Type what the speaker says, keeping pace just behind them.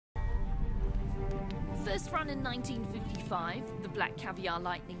First run in 1955, the Black Caviar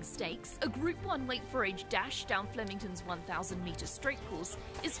Lightning Stakes, a Group 1 weight for age dash down Flemington's 1,000-metre straight course,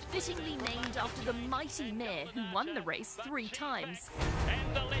 is fittingly named after the mighty mare who won the race 3 times.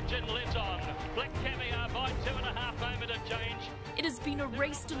 And the legend lives on. Black Caviar by 2.5 moment of change. It has been a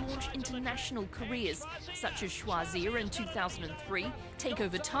race to launch international careers, such as Choisir in 2003,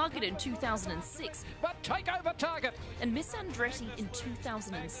 Takeover Target in 2006, but Takeover Target and Miss Andretti in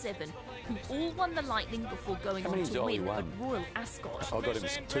 2007, who all won the Lightning before going on to win at Royal Ascot. I got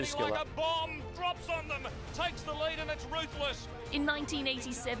him 2 skill like a bomb, drops on them, takes the lead and it's ruthless. In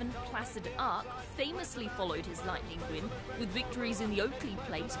 1987, Placid Arc famously followed his Lightning win with victories in the Oakley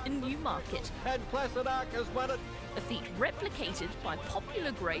Plate and Newmarket. And Placid Arc has won it. A feat replicated by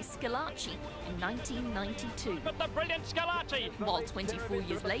popular grey Scalacci in 1992. But the brilliant Scalacci! While 24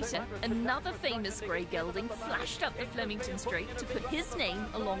 years later, another famous grey gelding flashed up the Flemington Straight to put his name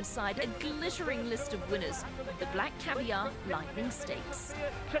alongside a glittering list of winners of the Black Caviar Lightning Stakes.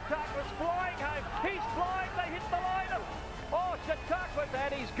 Chautauqua was flying home. He's flying. They hit the line. Oh, Chautauqua,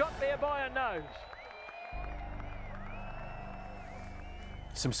 and he's got there by a nose.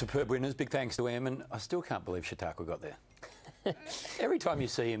 Some superb winners. Big thanks to him, and I still can't believe Chautauqua got there. Every time you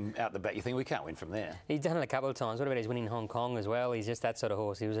see him out the back, you think we can't win from there. He's done it a couple of times. What about his winning Hong Kong as well? He's just that sort of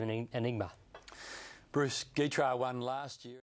horse. He was an enigma. Bruce Guitrar won last year.